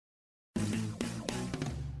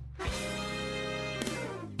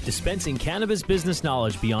Dispensing cannabis business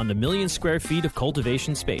knowledge beyond 1 million square feet of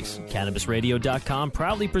cultivation space, CannabisRadio.com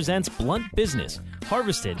proudly presents Blunt Business,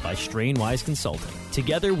 harvested by Strainwise Consulting.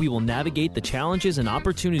 Together, we will navigate the challenges and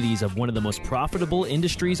opportunities of one of the most profitable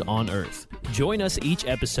industries on earth. Join us each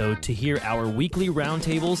episode to hear our weekly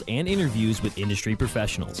roundtables and interviews with industry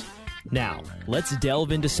professionals. Now, let's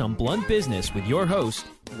delve into some blunt business with your host.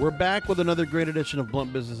 We're back with another great edition of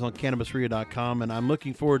Blunt Business on CannabisRadio.com, and I'm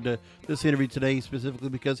looking forward to this interview today specifically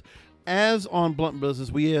because, as on Blunt Business,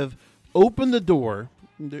 we have opened the door.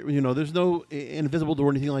 There's no invisible door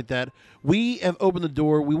or anything like that. We have opened the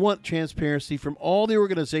door. We want transparency from all the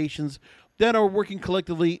organizations that are working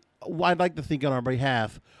collectively, I'd like to think on our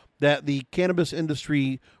behalf, that the cannabis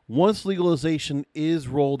industry, once legalization is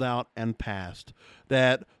rolled out and passed,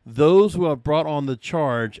 that those who have brought on the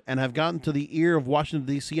charge and have gotten to the ear of Washington,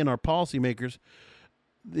 D.C. and our policymakers,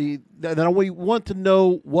 that we want to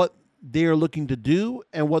know what they're looking to do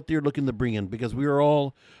and what they're looking to bring in, because we are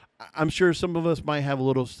all, I'm sure some of us might have a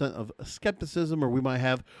little sense of skepticism, or we might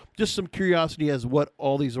have just some curiosity as what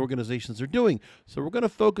all these organizations are doing. So we're going to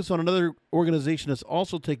focus on another organization that's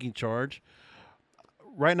also taking charge.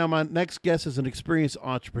 Right now, my next guest is an experienced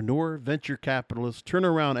entrepreneur, venture capitalist,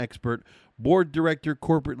 turnaround expert, board director,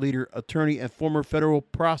 corporate leader, attorney, and former federal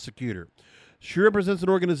prosecutor. She represents an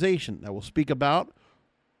organization that will speak about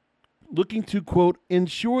looking to, quote,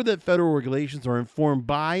 ensure that federal regulations are informed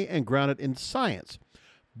by and grounded in science,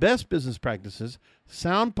 best business practices,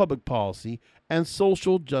 sound public policy, and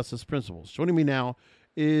social justice principles. Joining me now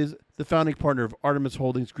is the founding partner of Artemis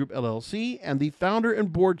Holdings Group, LLC, and the founder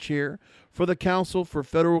and board chair for the Council for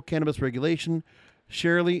Federal Cannabis Regulation,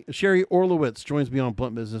 Sherry Orlowitz joins me on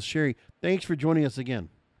Blunt Business. Sherry, thanks for joining us again.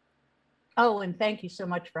 Oh, and thank you so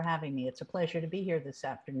much for having me. It's a pleasure to be here this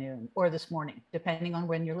afternoon or this morning, depending on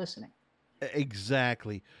when you're listening.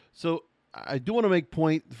 Exactly. So I do want to make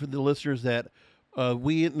point for the listeners that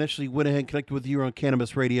we initially went ahead and connected with you on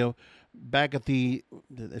Cannabis Radio back at it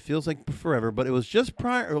feels like forever, but it was just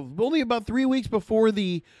only about 3 weeks before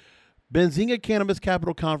the Benzinga Cannabis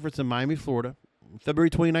Capital Conference in Miami, Florida, February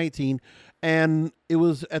 2019. And it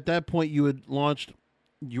was at that point you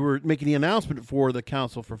were making the announcement for the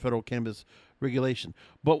Council for Federal Cannabis Regulation.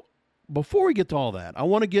 But before we get to all that, I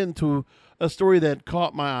want to get into a story that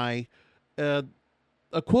caught my eye,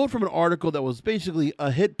 a quote from an article that was basically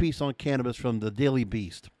a hit piece on cannabis from the Daily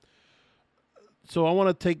Beast. So I want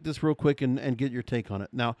to take this real quick and get your take on it.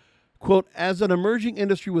 Now, quote, as an emerging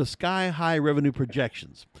industry with sky-high revenue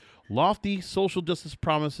projections, lofty social justice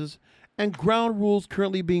promises, and ground rules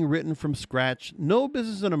currently being written from scratch, no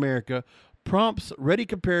business in America prompts ready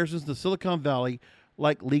comparisons to Silicon Valley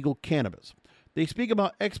like legal cannabis. They speak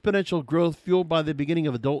about exponential growth fueled by the beginning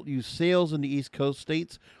of adult use sales in the East Coast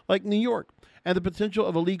states like New York, and the potential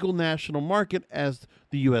of a legal national market as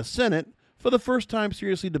the U.S. Senate, for the first time,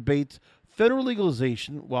 seriously debates federal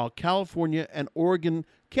legalization, while California and Oregon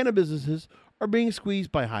cannabis businesses are being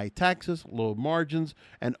squeezed by high taxes, low margins,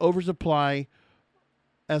 and oversupply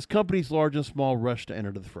as companies large and small rush to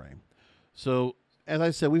enter the fray. So, as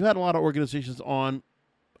I said, we've had a lot of organizations on.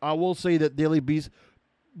 I will say that Daily Beast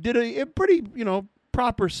did a pretty,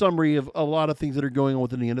 proper summary of a lot of things that are going on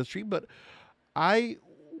within the industry. But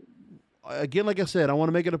again, like I said, I want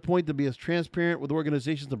to make it a point to be as transparent with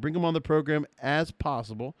organizations, to bring them on the program as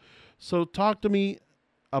possible. So talk to me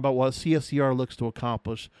about what CFCR looks to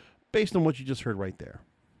accomplish based on what you just heard right there.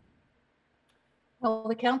 Well,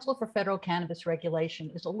 the Council for Federal Cannabis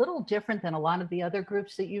Regulation is a little different than a lot of the other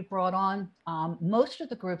groups that you've brought on. Most of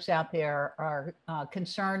the groups out there are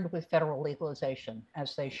concerned with federal legalization,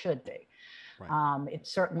 as they should be. Right.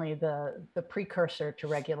 It's certainly the precursor to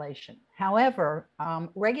regulation. However,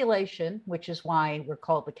 regulation, which is why we're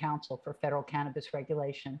called the Council for Federal Cannabis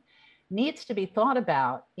Regulation, needs to be thought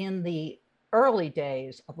about in the early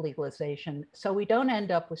days of legalization, so we don't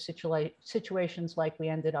end up with situations like we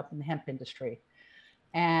ended up in the hemp industry.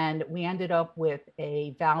 And we ended up with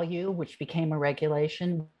a value which became a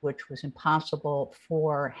regulation, which was impossible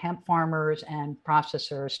for hemp farmers and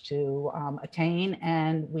processors to attain.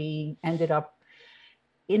 And we ended up,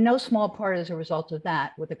 in no small part as a result of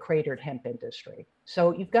that, with a cratered hemp industry.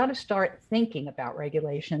 So you've got to start thinking about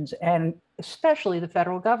regulations, and especially the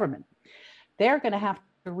federal government. They're going to have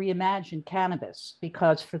to reimagine cannabis,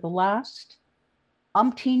 because for the last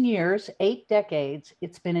umpteen years, 8 decades,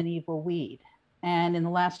 it's been an evil weed. And in the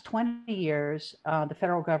last 20 years, the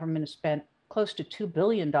federal government has spent close to $2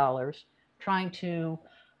 billion trying to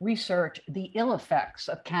research the ill effects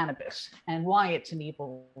of cannabis and why it's an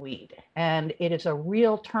evil weed. And it is a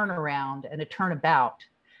real turnaround and a turnabout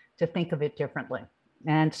to think of it differently.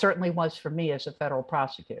 And certainly was for me as a federal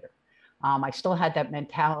prosecutor. I still had that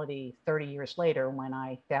mentality 30 years later when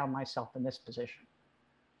I found myself in this position.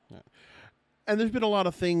 And there's been a lot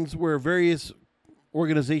of things where various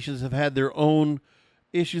organizations have had their own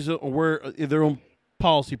issues or where their own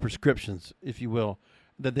policy prescriptions, if you will,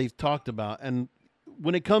 that they've talked about. And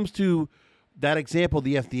when it comes to that example,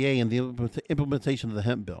 the FDA and the implementation of the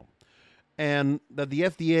hemp bill, and that the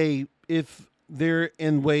FDA, if they're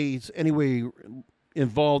in ways, anyway,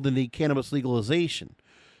 involved in the cannabis legalization,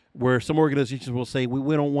 where some organizations will say,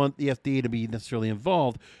 we don't want the FDA to be necessarily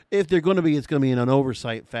involved. If they're going to be, it's going to be in an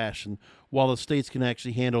oversight fashion, while the states can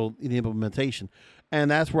actually handle the implementation.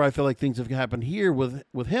 And that's where I feel like things have happened here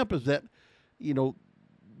with hemp, is that,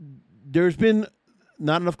 there's been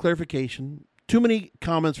not enough clarification, too many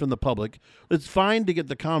comments from the public. It's fine to get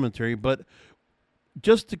the commentary, but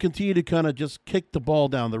just to continue to kind of just kick the ball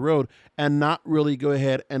down the road and not really go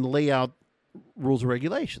ahead and lay out rules and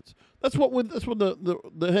regulations. That's what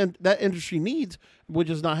that industry needs, which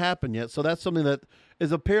has not happened yet. So that's something that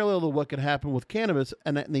is a parallel to what could happen with cannabis,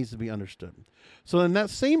 and that needs to be understood. So in that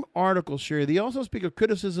same article, Sherry, they also speak of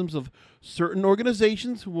criticisms of certain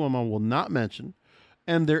organizations, whom I will not mention,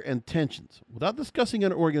 and their intentions. Without discussing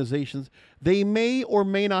other organizations they may or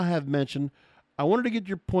may not have mentioned, I wanted to get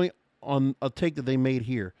your point on a take that they made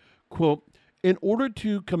here. Quote, in order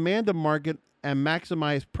to command a market and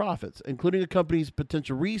maximize profits, including a company's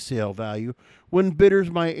potential resale value, when bidders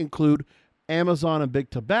might include Amazon and Big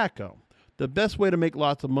Tobacco, the best way to make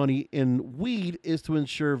lots of money in weed is to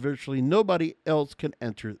ensure virtually nobody else can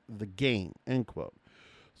enter the game, end quote.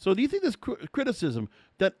 So do you think this criticism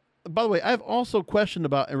that, by the way, I've also questioned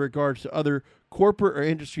about in regards to other corporate or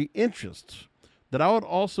industry interests, that I would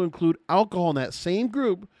also include alcohol in that same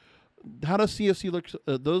group, how does CFC look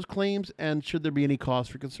at those claims, and should there be any cause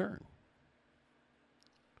for concern?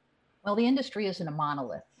 Well, the industry isn't a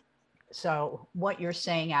monolith. So what you're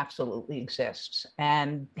saying absolutely exists.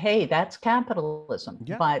 And hey, that's capitalism.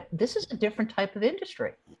 Yeah. But this is a different type of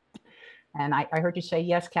industry. And I heard you say,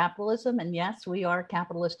 yes, capitalism. And yes, we are a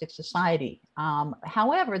capitalistic society.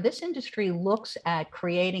 However, this industry looks at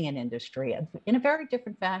creating an industry in a very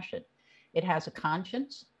different fashion. It has a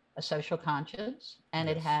conscience, a social conscience, and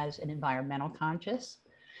it has an environmental conscience.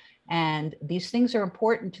 And these things are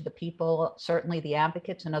important to the people, certainly the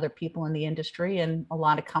advocates and other people in the industry. And a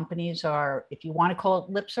lot of companies are, if you want to call it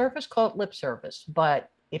lip service, call it lip service.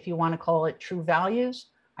 But if you want to call it true values,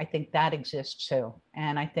 I think that exists too.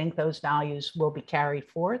 And I think those values will be carried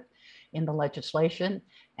forth in the legislation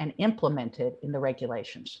and implemented in the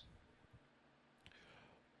regulations.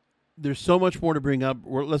 There's so much more to bring up.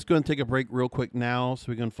 Let's go and take a break real quick now so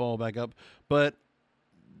we can follow back up. But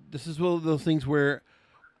this is one of those things where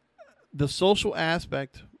the social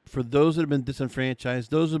aspect for those that have been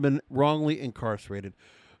disenfranchised, those who have been wrongly incarcerated,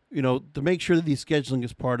 to make sure that the scheduling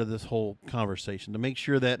is part of this whole conversation, to make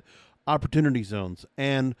sure that opportunity zones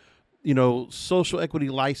and, social equity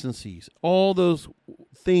licensees, all those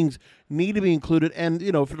things need to be included. And,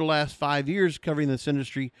 for the last 5 years covering this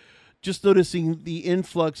industry, just noticing the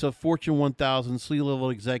influx of Fortune 1000 C-level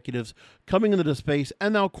executives coming into the space,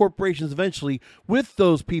 and now corporations eventually with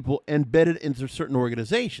those people embedded into certain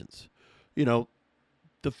organizations.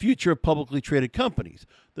 The future of publicly traded companies,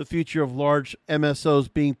 the future of large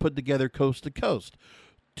MSOs being put together coast to coast,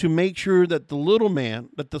 to make sure that the little man,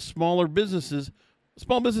 that the small business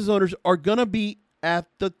owners are going to be at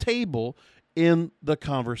the table in the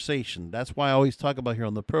conversation. That's why I always talk about here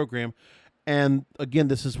on the program. And again,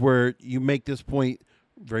 this is where you make this point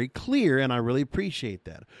very clear, and I really appreciate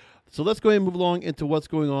that. So let's go ahead and move along into what's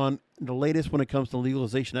going on, the latest when it comes to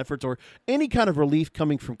legalization efforts or any kind of relief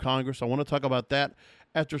coming from Congress. I want to talk about that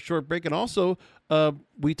after a short break. And also,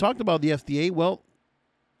 we talked about the FDA. Well,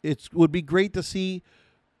 it would be great to see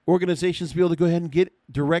organizations be able to go ahead and get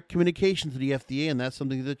direct communication to the FDA, and that's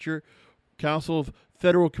something that your Council of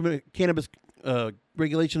Federal Cannabis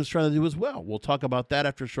Regulation is trying to do as well. We'll talk about that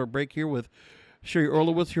after a short break here with Sherry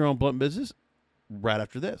Orlowitz here on Blunt Business right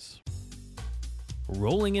after this.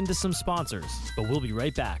 Rolling into some sponsors, but we'll be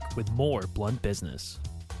right back with more Blunt Business.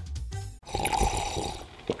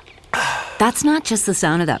 That's not just the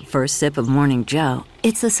sound of that first sip of Morning Joe.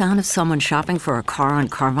 It's the sound of someone shopping for a car on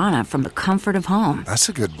Carvana from the comfort of home. That's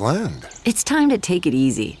a good blend. It's time to take it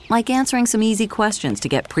easy, like answering some easy questions to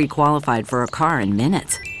get pre-qualified for a car in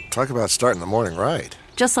minutes. Talk about starting the morning right.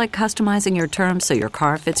 Just like customizing your terms so your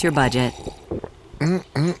car fits your budget.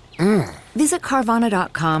 Visit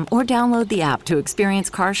Carvana.com or download the app to experience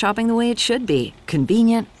car shopping the way it should be.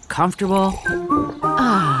 Convenient, comfortable.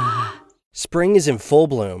 Ah. Spring is in full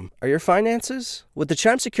bloom. Are your finances? With the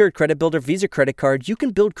Chime Secured Credit Builder Visa Credit Card, you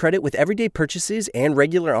can build credit with everyday purchases and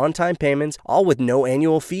regular on-time payments, all with no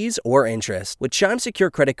annual fees or interest. With Chime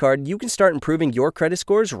Secured Credit Card, you can start improving your credit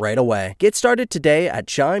scores right away. Get started today at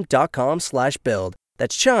chime.com/build.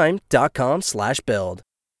 That's chime.com/build.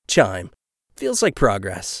 Chime. Feels like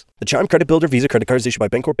progress. The Chime Credit Builder Visa Credit Card is issued by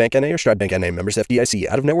Bancorp Bank N.A. or Stride Bank N.A. Members FDIC.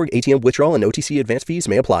 Out-of-network ATM withdrawal and OTC advance fees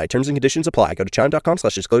may apply. Terms and conditions apply. Go to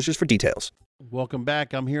chime.com/disclosures for details. Welcome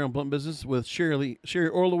back. I'm here on Blunt Business with Sherry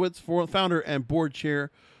Orlowitz, founder and board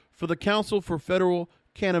chair for the Council for Federal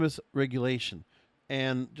Cannabis Regulation.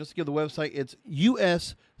 And just to give the website, it's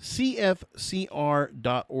uscfcr.org.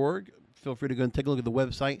 Feel free to go and take a look at the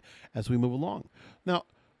website as we move along. Now,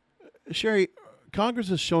 Sherry,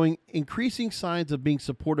 Congress is showing increasing signs of being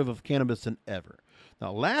supportive of cannabis than ever.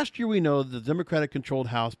 Now, last year we know that the Democratic-controlled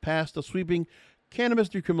House passed a sweeping cannabis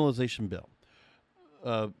decriminalization bill.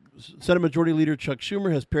 Senate Majority Leader Chuck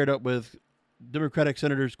Schumer has paired up with Democratic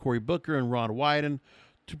Senators Cory Booker and Ron Wyden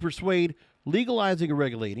to persuade legalizing and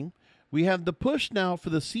regulating. We have the push now for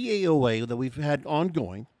the CAOA that we've had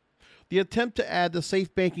ongoing, the attempt to add the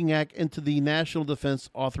Safe Banking Act into the National Defense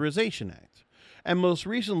Authorization Act, and most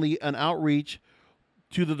recently an outreach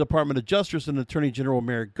to the Department of Justice and Attorney General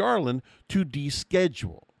Merrick Garland to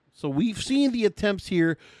deschedule. So we've seen the attempts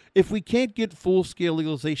here. If we can't get full-scale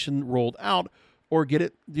legalization rolled out or get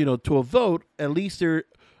it, to a vote, at least should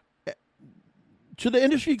the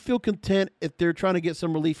industry feel content if they're trying to get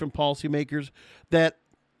some relief from policymakers that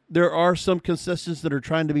there are some concessions that are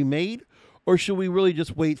trying to be made, or should we really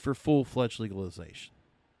just wait for full-fledged legalization?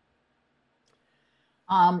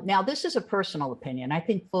 Now, this is a personal opinion. I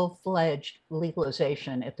think full-fledged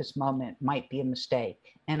legalization at this moment might be a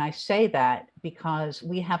mistake. And I say that because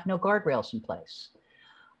we have no guardrails in place.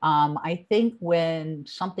 I think when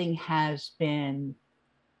something has been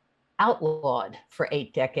outlawed for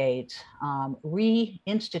 8 decades,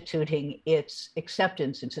 reinstituting its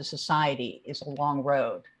acceptance into society is a long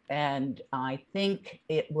road. And I think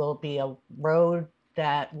it will be a road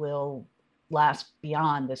that will last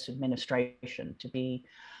beyond this administration, to be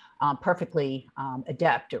perfectly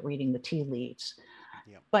adept at reading the tea leaves.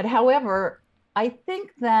 Yep. But however, I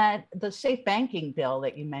think that the safe banking bill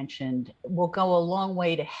that you mentioned will go a long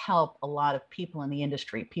way to help a lot of people in the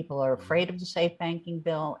industry. People are afraid of the safe banking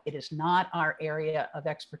bill. It is not our area of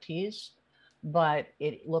expertise, but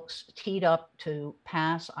it looks teed up to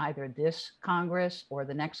pass either this Congress or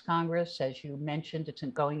the next Congress. As you mentioned, it's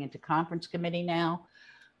going into conference committee now.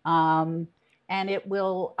 And it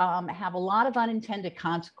will have a lot of unintended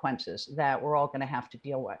consequences that we're all going to have to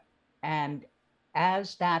deal with. And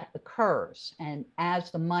as that occurs, and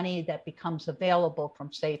as the money that becomes available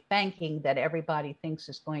from safe banking that everybody thinks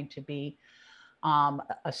is going to be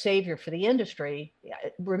a savior for the industry,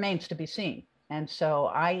 it remains to be seen. And so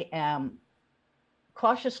I am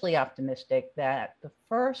cautiously optimistic that the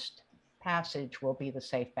first passage will be the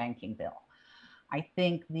safe banking bill. I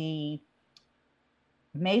think the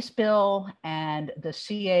Mace bill and the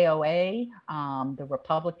CAOA, the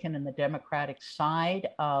Republican and the Democratic side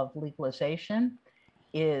of legalization,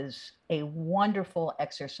 is a wonderful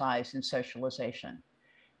exercise in socialization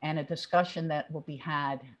and a discussion that will be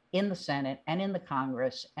had in the Senate and in the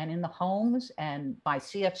Congress and in the homes and by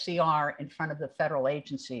CFCR in front of the federal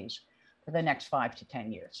agencies for the next 5 to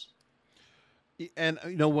 10 years. And,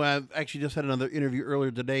 I've actually just had another interview earlier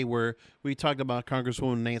today where we talked about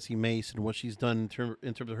Congresswoman Nancy Mace and what she's done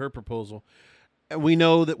in terms of her proposal. And we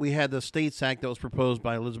know that we had the States Act that was proposed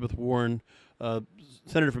by Elizabeth Warren,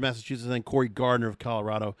 Senator from Massachusetts, and Cory Gardner of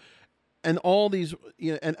Colorado. And all these,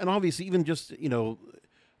 and obviously even just,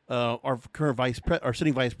 our our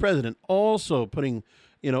sitting vice president also putting,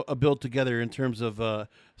 a bill together in terms of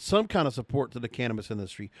some kind of support to the cannabis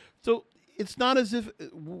industry. So it's not as if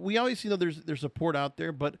we always there's support out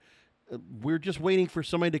there, but we're just waiting for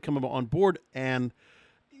somebody to come on board. And,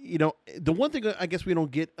 the one thing I guess we don't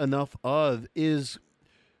get enough of is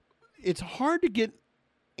it's hard to get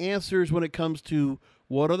answers when it comes to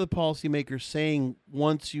what are the policymakers saying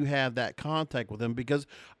once you have that contact with them, because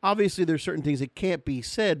obviously there's certain things that can't be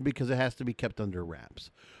said because it has to be kept under wraps.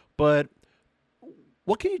 But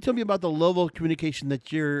what can you tell me about the level of communication that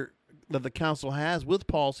the council has with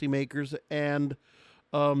policymakers, and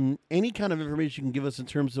any kind of information you can give us in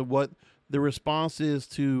terms of what the response is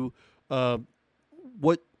to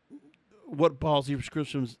what policy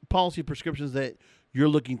prescriptions that you're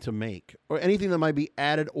looking to make, or anything that might be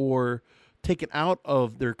added or taken out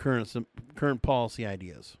of their current policy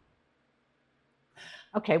ideas?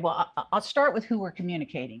 Okay, well, I'll start with who we're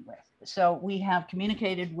communicating with. So we have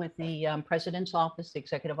communicated with the president's office, the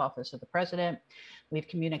executive office of the president. We've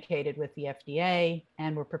communicated with the FDA,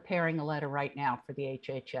 and we're preparing a letter right now for the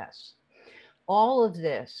HHS. All of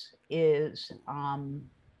this is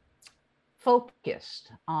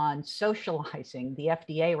focused on socializing the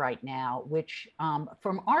FDA right now, which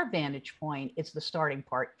from our vantage point is the starting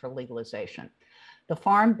part for legalization. The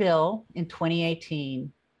Farm Bill in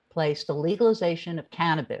 2018 placed the legalization of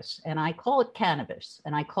cannabis, and I call it cannabis,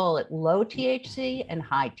 and I call it low THC and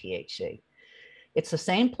high THC. It's the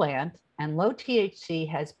same plant, and low THC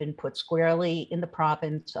has been put squarely in the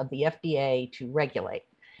province of the FDA to regulate.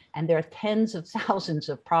 And there are tens of thousands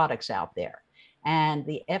of products out there. And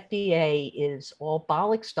the FDA is all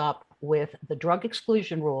bollocksed up with the drug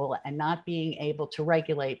exclusion rule and not being able to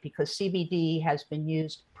regulate because CBD has been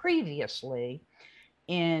used previously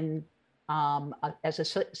in as a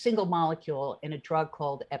single molecule in a drug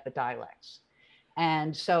called Epidiolex.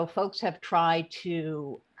 And so folks have tried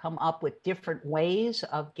to come up with different ways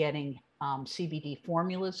of getting CBD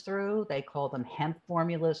formulas through. They call them hemp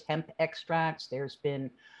formulas, hemp extracts. There's been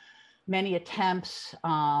many attempts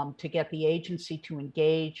to get the agency to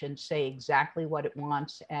engage and say exactly what it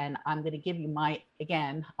wants. And I'm going to give you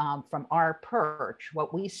again, from our perch,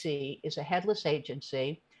 what we see is a headless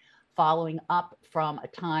agency following up from a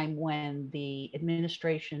time when the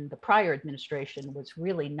prior administration was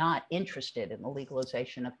really not interested in the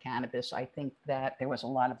legalization of cannabis. I think that there was a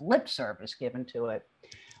lot of lip service given to it,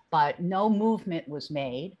 but no movement was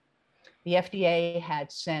made. The FDA had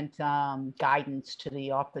sent guidance to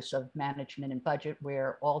the Office of Management and Budget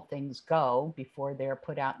where all things go before they're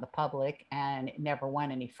put out in the public, and it never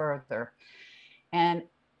went any further. And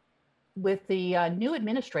with the new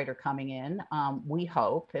administrator coming in, we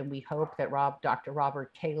hope that Dr.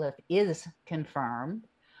 Robert Califf is confirmed.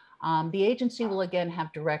 The agency will again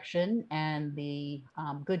have direction, and the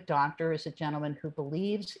good doctor is a gentleman who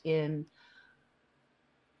believes in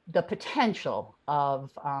the potential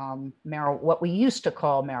of what we used to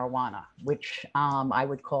call marijuana, which I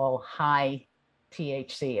would call high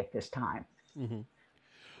THC at this time. Mm-hmm.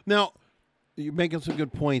 Now, you're making some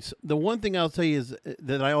good points. The one thing I'll tell you is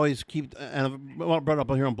that I always keep, and I've brought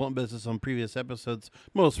up here on Blunt Business on previous episodes,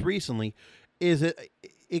 most recently, is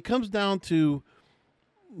it comes down to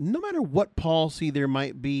no matter what policy there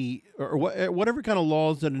might be or whatever kind of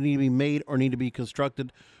laws that need to be made or need to be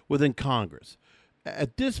constructed within Congress.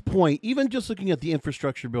 At this point, even just looking at the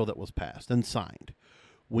infrastructure bill that was passed and signed,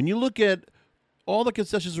 when you look at all the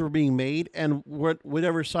concessions that were being made and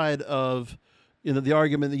whatever side of the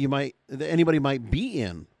argument that anybody might be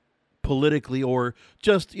in politically or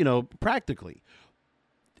just, practically,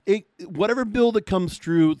 whatever bill that comes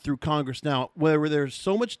through Congress now, where there's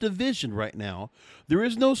so much division right now, there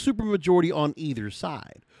is no supermajority on either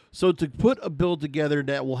side. So to put a bill together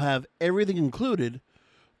that will have everything included,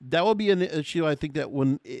 that will be an issue. I think that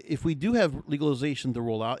if we do have legalization to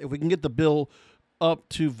roll out, if we can get the bill up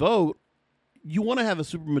to vote, you want to have a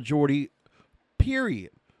supermajority, period,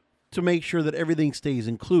 to make sure that everything stays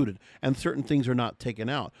included and certain things are not taken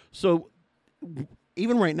out. So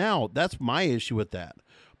even right now, that's my issue with that.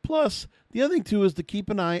 Plus, the other thing too is to keep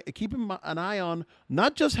an eye on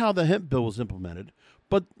not just how the hemp bill was implemented,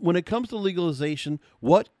 but when it comes to legalization,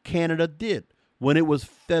 what Canada did when it was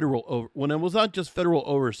when it was not just federal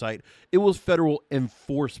oversight, it was federal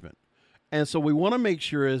enforcement. And so we want to make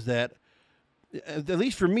sure is that, at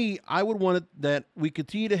least for me, I would want it that we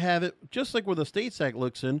continue to have it just like where the States Act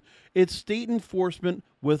looks in. It's state enforcement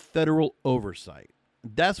with federal oversight.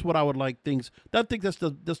 That's what I would like things. I think that's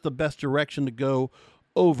the best direction to go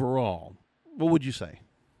overall. What would you say?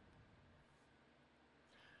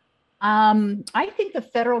 I think the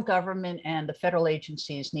federal government and the federal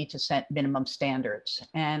agencies need to set minimum standards.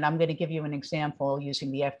 And I'm going to give you an example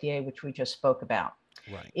using the FDA, which we just spoke about.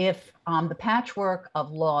 Right. If the patchwork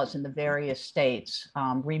of laws in the various states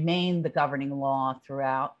remain the governing law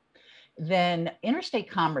throughout, then interstate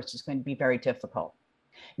commerce is going to be very difficult.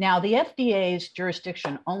 Now, the FDA's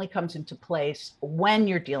jurisdiction only comes into place when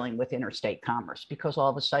you're dealing with interstate commerce, because all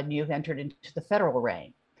of a sudden you've entered into the federal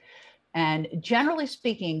reign. And generally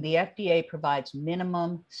speaking, the FDA provides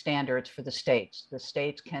minimum standards for the states. The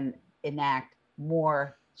states can enact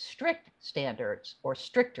more strict standards, or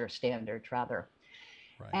stricter standards rather.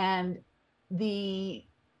 Right. And the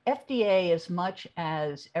FDA, as much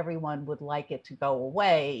as everyone would like it to go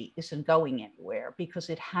away, isn't going anywhere because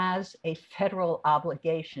it has a federal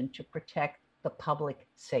obligation to protect the public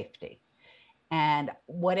safety. And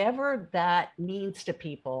whatever that means to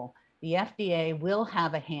people, the FDA will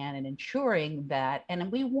have a hand in ensuring that,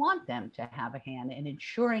 and we want them to have a hand in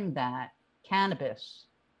ensuring that cannabis,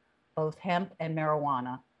 both hemp and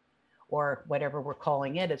marijuana, or whatever we're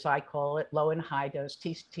calling it, as I call it, low and high dose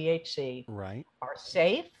THC, right, are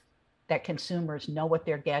safe, that consumers know what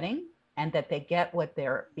they're getting, and that they get what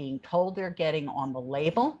they're being told they're getting on the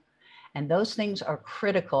label. And those things are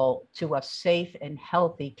critical to a safe and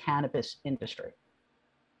healthy cannabis industry.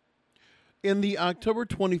 In the October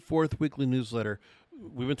 24th weekly newsletter,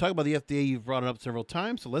 we've been talking about the FDA. You've brought it up several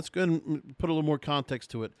times, so let's go ahead and put a little more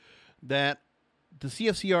context to it. That the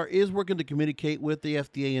CFCR is working to communicate with the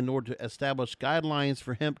FDA in order to establish guidelines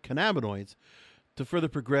for hemp cannabinoids to further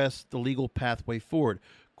progress the legal pathway forward.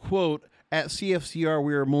 Quote, at CFCR,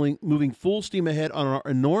 we are moving full steam ahead on our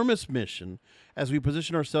enormous mission as we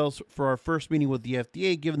position ourselves for our first meeting with the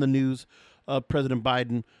FDA, given the news of President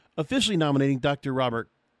Biden officially nominating Dr. Robert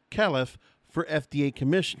Califf for FDA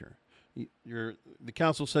commissioner. The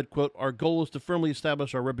council said, quote, our goal is to firmly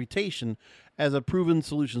establish our reputation as a proven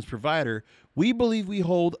solutions provider. We believe we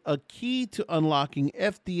hold a key to unlocking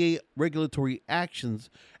FDA regulatory actions,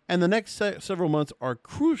 and the next several months are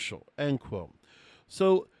crucial, end quote.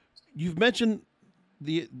 So you've mentioned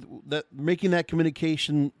that making that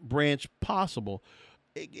communication branch possible.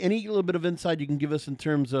 Any little bit of insight you can give us in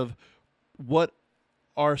terms of what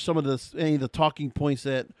are some of any of the talking points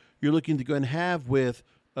that you're looking to go and have with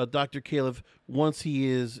Dr. Califf once he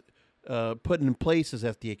is put in place as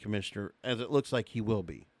FDA commissioner, as it looks like he will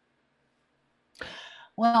be?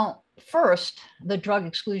 Well, first, the drug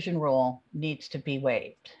exclusion rule needs to be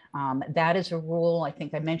waived. That is a rule I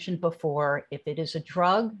think I mentioned before. If it is a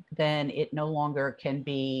drug, then it no longer can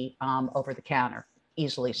be over the counter,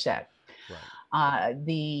 easily said. Right.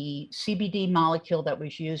 The CBD molecule that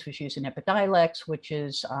was used in Epidiolex, which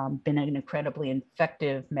has been an incredibly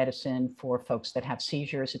effective medicine for folks that have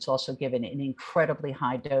seizures. It's also given in incredibly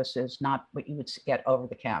high doses, not what you would get over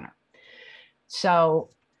the counter. So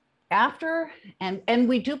and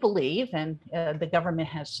we do believe, and the government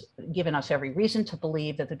has given us every reason to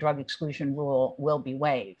believe, that the drug exclusion rule will be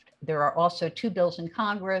waived. There are also 2 bills in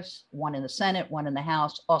Congress, one in the Senate, one in the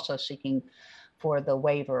House, also seeking for the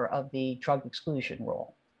waiver of the drug exclusion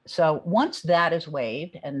rule. So once that is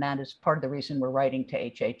waived, and that is part of the reason we're writing to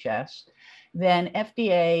HHS, then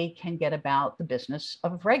FDA can get about the business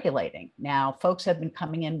of regulating. Now, folks have been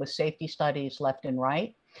coming in with safety studies left and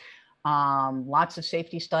right. Lots of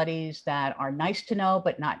safety studies that are nice to know,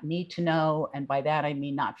 but not need to know. And by that, I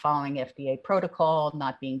mean not following FDA protocol,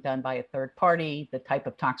 not being done by a third party, the type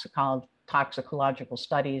of toxicological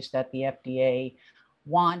studies that the FDA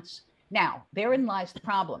wants. Now, therein lies the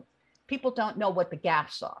problem. People don't know what the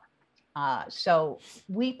gaps are. So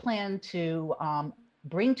we plan to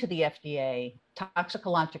bring to the FDA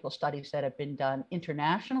toxicological studies that have been done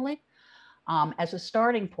internationally as a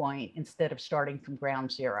starting point instead of starting from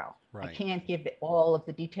ground zero. Right. I can't give all of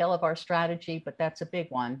the detail of our strategy, but that's a big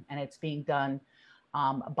one. And it's being done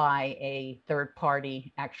by a third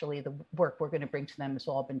party. Actually, the work we're going to bring to them has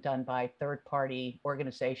all been done by third party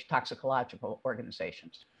toxicological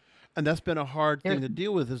organizations. And that's been a hard thing to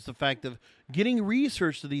deal with, is the fact of getting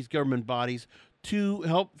research to these government bodies to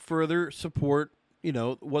help further support,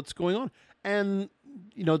 what's going on. And,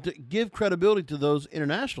 to give credibility to those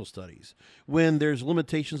international studies when there's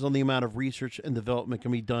limitations on the amount of research and development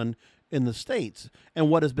can be done in the States. And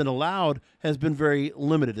what has been allowed has been very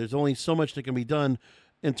limited. There's only so much that can be done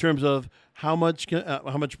in terms of how much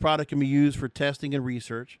product can be used for testing and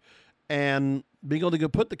research, and being able to go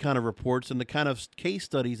put the kind of reports and the kind of case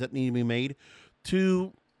studies that need to be made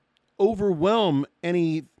to overwhelm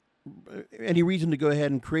any reason to go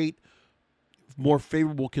ahead and create more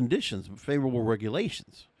favorable conditions, favorable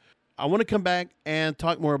regulations. I want to come back and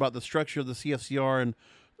talk more about the structure of the CFCR and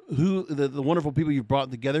who the wonderful people you've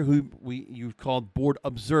brought together, who you've called board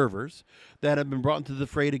observers, that have been brought into the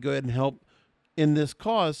fray to go ahead and help in this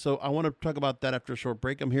cause. So I want to talk about that after a short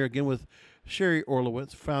break. I'm here again with Sherry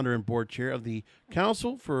Orlowitz, founder and board chair of the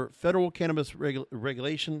Council for Federal Cannabis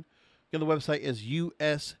Regulation. Again, the website is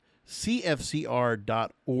uscfcr.org.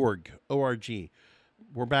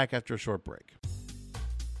 We're back after a short break.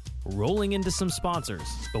 Rolling into some sponsors,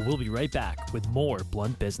 but we'll be right back with more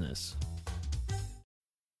Blunt Business.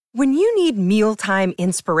 When you need mealtime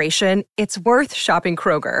inspiration, it's worth shopping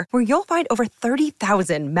Kroger, where you'll find over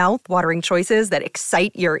 30,000 mouth-watering choices that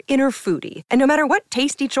excite your inner foodie. And no matter what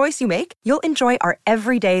tasty choice you make, you'll enjoy our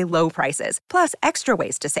everyday low prices, plus extra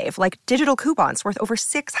ways to save, like digital coupons worth over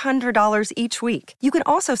 $600 each week. You can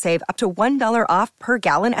also save up to $1 off per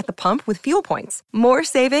gallon at the pump with fuel points. More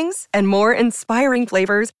savings and more inspiring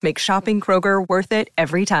flavors make shopping Kroger worth it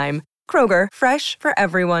every time. Kroger, fresh for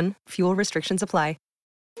everyone. Fuel restrictions apply.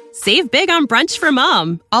 Save big on brunch for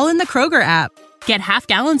mom, all in the Kroger app. Get half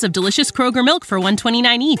gallons of delicious Kroger milk for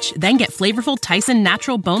 $1.29 each. Then get flavorful Tyson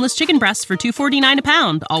natural boneless chicken breasts for $2.49 a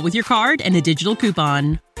pound, all with your card and a digital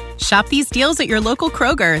coupon. Shop these deals at your local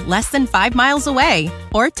Kroger, less than 5 miles away.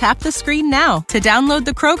 Or tap the screen now to download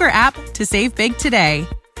the Kroger app to save big today.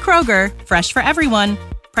 Kroger, fresh for everyone.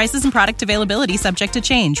 Prices and product availability subject to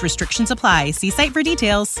change. Restrictions apply. See site for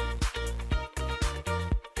details.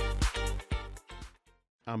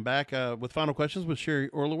 I'm back with final questions with Sherry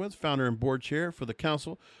Orlowitz, founder and board chair for the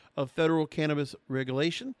Council of Federal Cannabis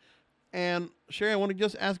Regulation. And Sherry, I want to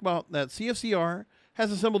just ask about that. CFCR has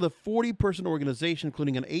assembled a 40-person organization,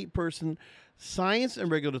 including an 8-person Science and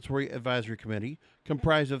Regulatory Advisory Committee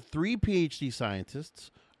comprised of 3 PhD scientists,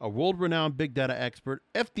 a world-renowned big data expert,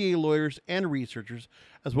 FDA lawyers, and researchers,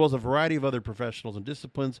 as well as a variety of other professionals and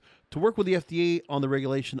disciplines to work with the FDA on the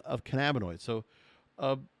regulation of cannabinoids. So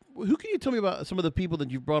who can you tell me about some of the people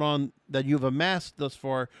that you've brought on that you've amassed thus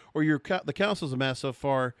far, or the council's amassed so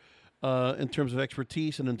far in terms of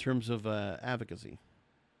expertise and in terms of advocacy?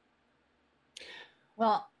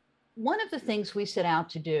 Well, one of the things we set out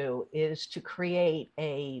to do is to create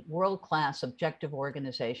a world-class objective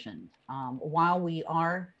organization. While we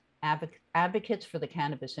are advocates for the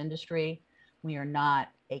cannabis industry, we are not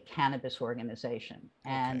a cannabis organization.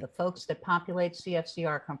 And the folks that populate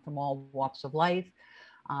CFCR come from all walks of life.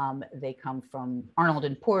 They come from Arnold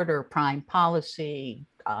and Porter, Prime Policy,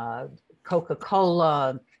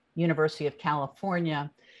 Coca-Cola, University of California.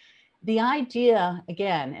 The idea,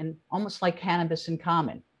 again, and almost like Cannabis in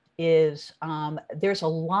Common, is there's a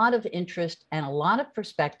lot of interest and a lot of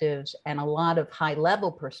perspectives and a lot of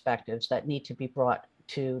high-level perspectives that need to be brought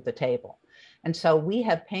to the table. And so we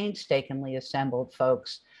have painstakingly assembled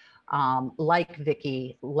folks like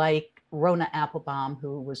Vicki, like Rona Applebaum,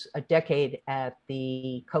 who was a decade at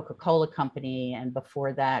the Coca-Cola Company, and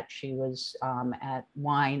before that she was at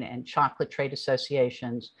wine and chocolate trade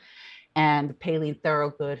associations, and Paylene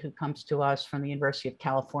Thorogood, who comes to us from the University of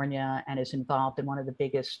California and is involved in one of the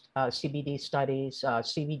biggest CBD studies,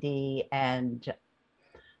 CBD and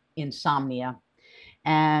insomnia,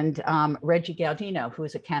 and Reggie Gaudino, who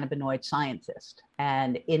is a cannabinoid scientist.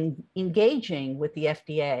 And in engaging with the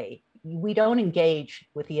FDA, we don't engage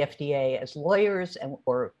with the FDA as lawyers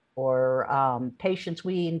or patients.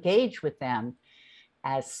 We engage with them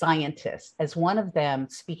as scientists, as one of them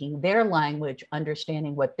speaking their language,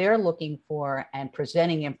 understanding what they're looking for, and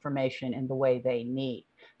presenting information in the way they need.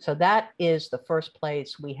 So that is the first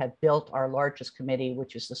place we have built our largest committee,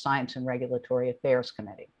 which is the Science and Regulatory Affairs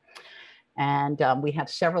Committee. And we have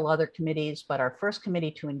several other committees, but our first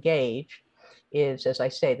committee to engage is, as I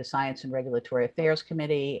say, the Science and Regulatory Affairs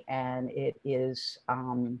Committee, and it is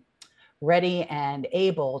ready and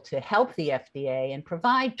able to help the FDA and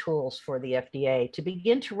provide tools for the FDA to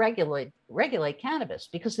begin to regulate cannabis,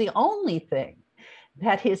 because the only thing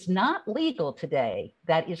that is not legal today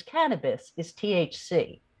that is cannabis is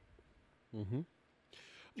THC. Mm-hmm.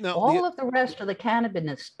 Now, all of the rest of the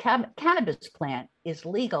cannabis plant is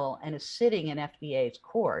legal and is sitting in FDA's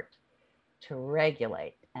court to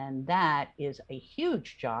regulate. And that is a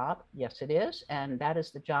huge job. Yes, it is. And that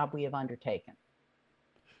is the job we have undertaken.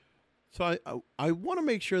 So I want to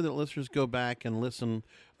make sure that listeners go back and listen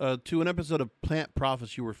to an episode of Plant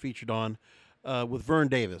Profits you were featured on with Vern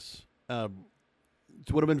Davis. It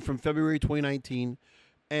would have been from February 2019,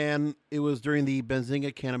 and it was during the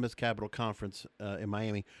Benzinga Cannabis Capital Conference in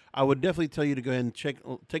Miami. I would definitely tell you to go ahead and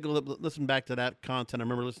take a listen back to that content. I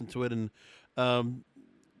remember listening to it, and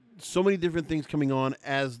so many different things coming on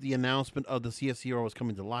as the announcement of the CFCR was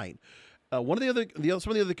coming to light. One of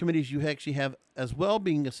some of the other committees you actually have as well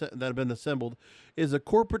that have been assembled is a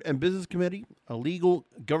corporate and business committee, a legal,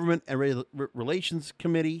 government and relations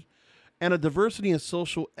committee, and a diversity and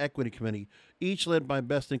social equity committee, each led by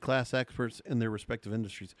best-in-class experts in their respective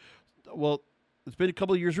industries. Well, it's been a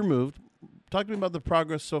couple of years removed. Talk to me about the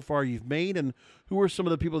progress so far you've made, and who are some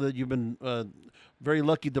of the people that you've been very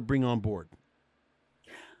lucky to bring on board?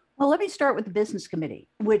 Well, let me start with the business committee,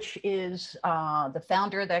 which is the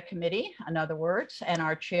founder of that committee, in other words, and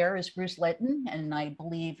our chair is Bruce Litton. And I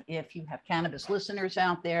believe if you have cannabis listeners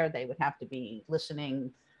out there, they would have to be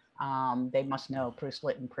listening. They must know Bruce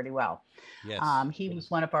Litton pretty well. Yes. He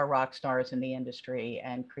was one of our rock stars in the industry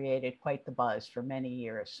and created quite the buzz for many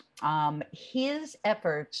years. His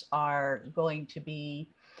efforts are going to be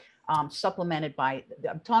supplemented by,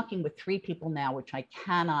 I'm talking with 3 people now, which I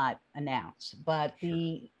cannot announce, but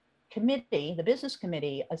the committee, the business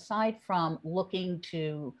committee, aside from looking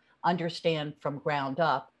to understand from ground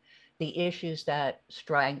up the issues that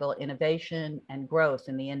strangle innovation and growth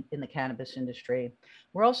in the cannabis industry,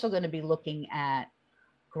 we're also going to be looking at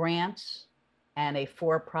grants, and a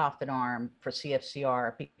for-profit arm for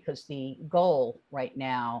CFCR, because the goal right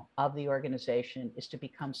now of the organization is to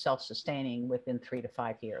become self-sustaining within 3 to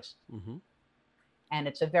 5 years. Mm-hmm. And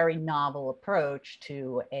it's a very novel approach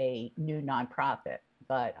to a new nonprofit.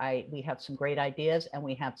 But we have some great ideas, and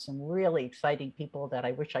we have some really exciting people that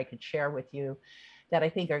I wish I could share with you that I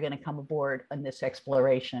think are going to come aboard on this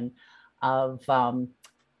exploration of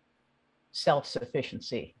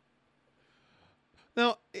self-sufficiency.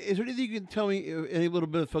 Now, is there anything you can tell me, any little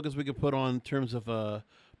bit of focus we could put on in terms of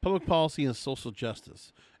public policy and social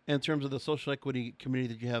justice, in terms of the social equity committee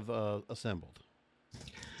that you have assembled?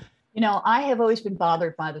 You know, I have always been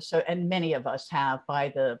bothered by and many of us have, by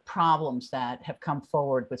the problems that have come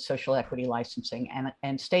forward with social equity licensing,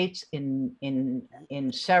 and states in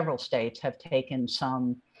several states have taken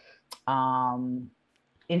some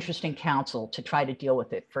interesting counsel to try to deal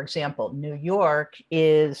with it. For example, New York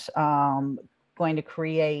is going to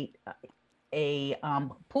create a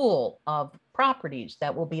pool of properties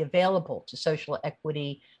that will be available to social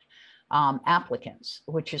equity applicants,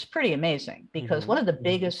 which is pretty amazing, because one of the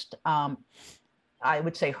biggest, I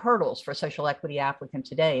would say, hurdles for social equity applicant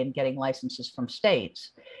today in getting licenses from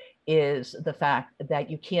states is the fact that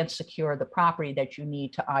you can't secure the property that you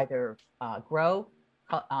need to either grow,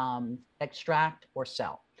 extract, or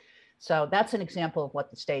sell. So that's an example of what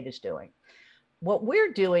the state is doing. What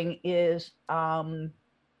we're doing is trying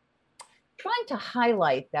to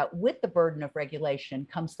highlight that with the burden of regulation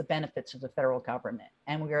comes the benefits of the federal government.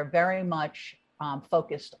 And we are very much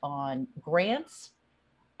focused on grants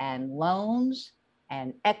and loans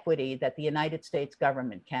and equity that the United States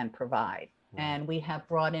government can provide. And we have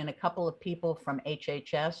brought in a couple of people from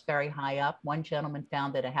HHS, very high up. One gentleman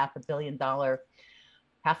founded a $500 million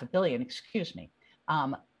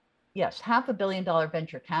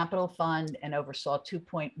venture capital fund and oversaw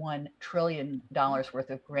 $2.1 trillion worth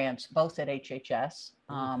of grants, both at HHS.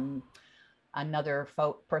 Another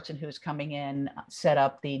person who's coming in set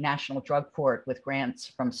up the National Drug Court with grants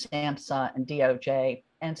from SAMHSA and DOJ.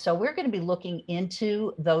 And so we're going to be looking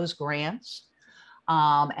into those grants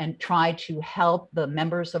and try to help the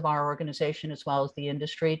members of our organization, as well as the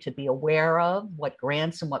industry, to be aware of what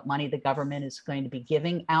grants and what money the government is going to be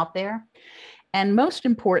giving out there. And most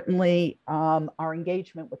importantly, our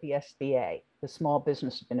engagement with the SBA, the Small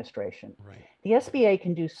Business Administration. Right. The SBA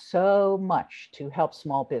can do so much to help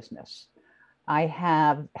small business. I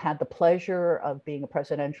have had the pleasure of being a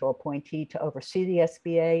presidential appointee to oversee the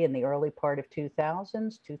SBA in the early part of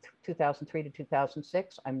 2000s, 2003 to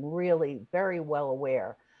 2006. I'm really very well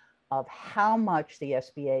aware of how much the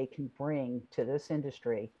SBA can bring to this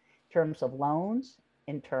industry in terms of loans,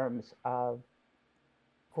 in terms of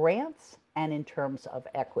grants, and in terms of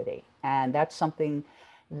equity. And that's something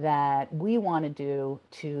that we want to do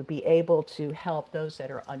to be able to help those that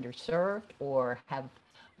are underserved or have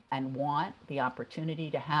and want the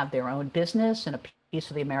opportunity to have their own business and a piece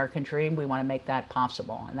of the American dream. We want to make that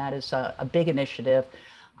possible. And that is a big initiative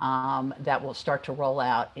that will start to roll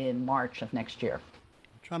out in March of next year.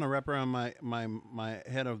 I'm trying to wrap around my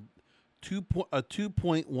head of a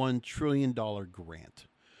 $2.1 trillion grant.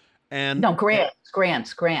 And no, grants.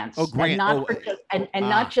 Oh, grant. And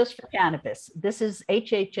not just for cannabis. This is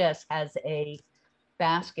HHS has a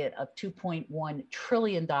basket of $2.1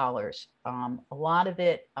 trillion. A lot of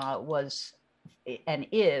it was and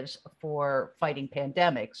is for fighting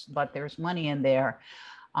pandemics, but there's money in there,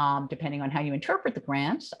 depending on how you interpret the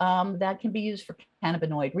grants, that can be used for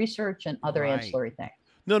cannabinoid research and other ancillary things.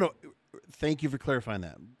 No. Thank you for clarifying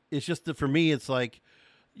that. It's just that for me, it's like,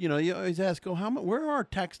 you know, you always ask, where are our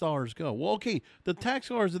tax dollars go? Well, okay, the tax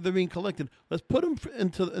dollars that they're being collected, let's put them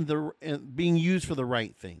into being used for the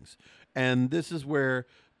right things. And this is where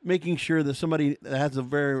making sure that somebody that has a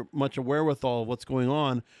very much a wherewithal of what's going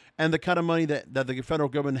on and the kind of money that the federal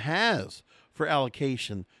government has for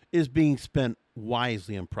allocation is being spent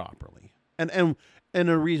wisely and properly and in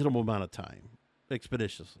a reasonable amount of time,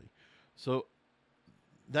 expeditiously. So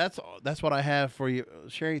that's what I have for you.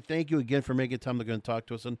 Sherry, thank you again for making time to go and talk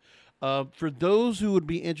to us. And for those who would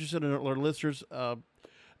be interested in our listeners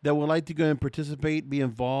that would like to go and participate, be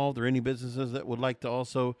involved, or any businesses that would like to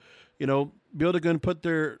also, you know, be able to go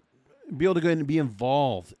and be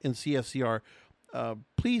involved in CFCR,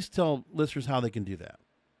 please tell listeners how they can do that.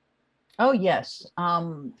 Oh, yes.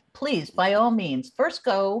 Please, by all means, first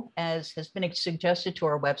go, as has been suggested, to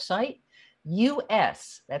our website,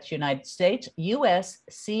 US, that's United States,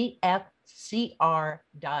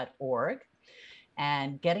 uscfcr.org,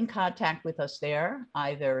 and get in contact with us there.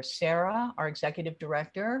 Either Sarah, our executive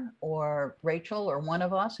director, or Rachel, or one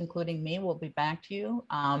of us, including me, will be back to you.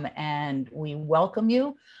 And we welcome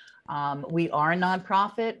you We are a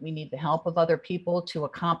nonprofit. We need the help of other people to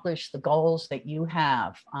accomplish the goals that you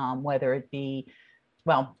have, whether it be,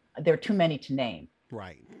 well, there are too many to name.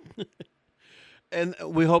 Right. And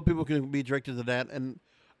we hope people can be directed to that. And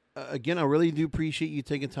again, I really do appreciate you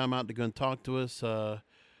taking time out to go and talk to us.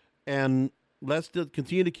 And let's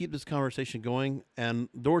continue to keep this conversation going. And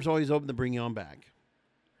doors always open to bring you on back.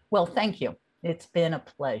 Well, thank you. It's been a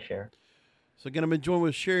pleasure. So again, I've been joined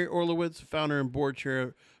with Sherry Orlowitz, founder and board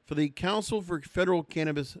chair for the Council for Federal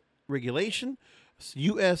Cannabis Regulation,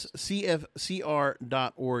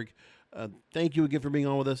 uscfcr.org. Thank you again for being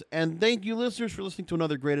on with us. And thank you, listeners, for listening to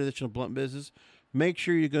another great edition of Blunt Business. Make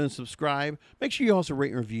sure you go and subscribe. Make sure you also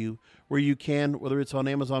rate and review where you can, whether it's on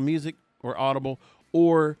Amazon Music or Audible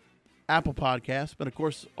or Apple Podcasts. But, of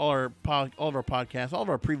course, all of our podcasts, all of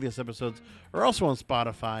our previous episodes are also on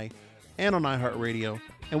Spotify and on iHeartRadio.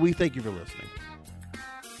 And we thank you for listening.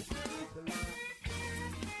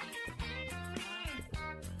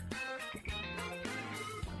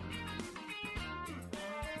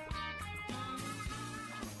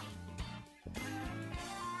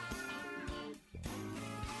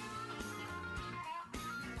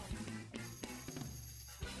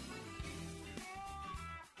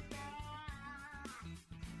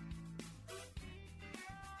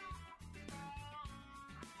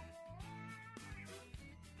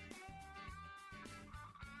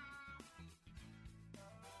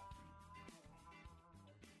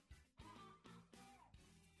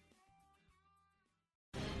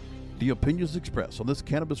 The opinions expressed on this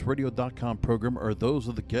CannabisRadio.com program are those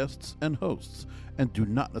of the guests and hosts and do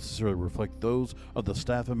not necessarily reflect those of the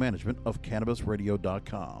staff and management of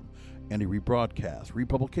CannabisRadio.com. Any rebroadcast,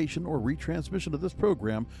 republication, or retransmission of this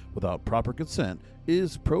program without proper consent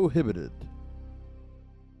is prohibited.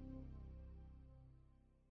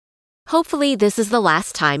 Hopefully, this is the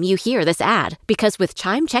last time you hear this ad, because with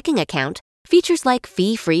Chime Checking Account, features like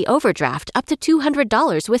fee-free overdraft up to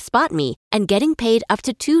 $200 with SpotMe and getting paid up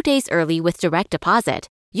to 2 days early with direct deposit,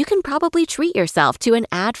 you can probably treat yourself to an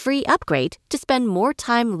ad-free upgrade to spend more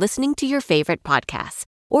time listening to your favorite podcasts.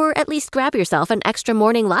 Or at least grab yourself an extra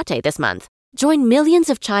morning latte this month. Join millions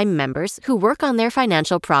of Chime members who work on their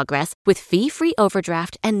financial progress with fee-free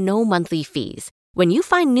overdraft and no monthly fees. When you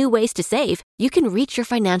find new ways to save, you can reach your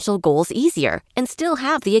financial goals easier and still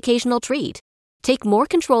have the occasional treat. Take more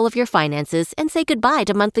control of your finances and say goodbye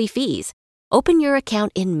to monthly fees. Open your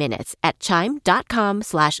account in minutes at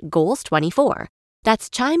chime.com/goals24. That's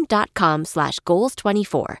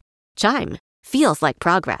chime.com/goals24. Chime feels like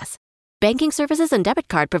progress. Banking services and debit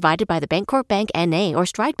card provided by the Bancorp Bank N.A. or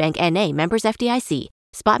Stride Bank N.A. members FDIC.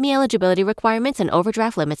 SpotMe eligibility requirements and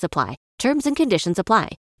overdraft limits apply. Terms and conditions apply.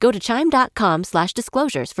 Go to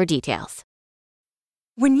chime.com/disclosures for details.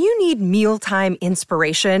 When you need mealtime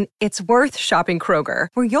inspiration, it's worth shopping Kroger,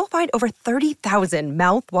 where you'll find over 30,000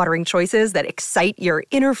 mouth-watering choices that excite your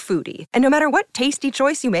inner foodie. And no matter what tasty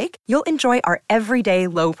choice you make, you'll enjoy our everyday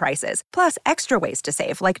low prices, plus extra ways to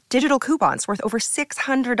save, like digital coupons worth over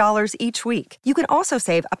 $600 each week. You can also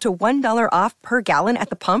save up to $1 off per gallon at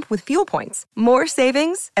the pump with fuel points. More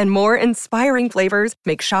savings and more inspiring flavors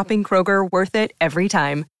make shopping Kroger worth it every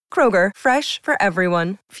time. Kroger, fresh for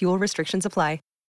everyone. Fuel restrictions apply.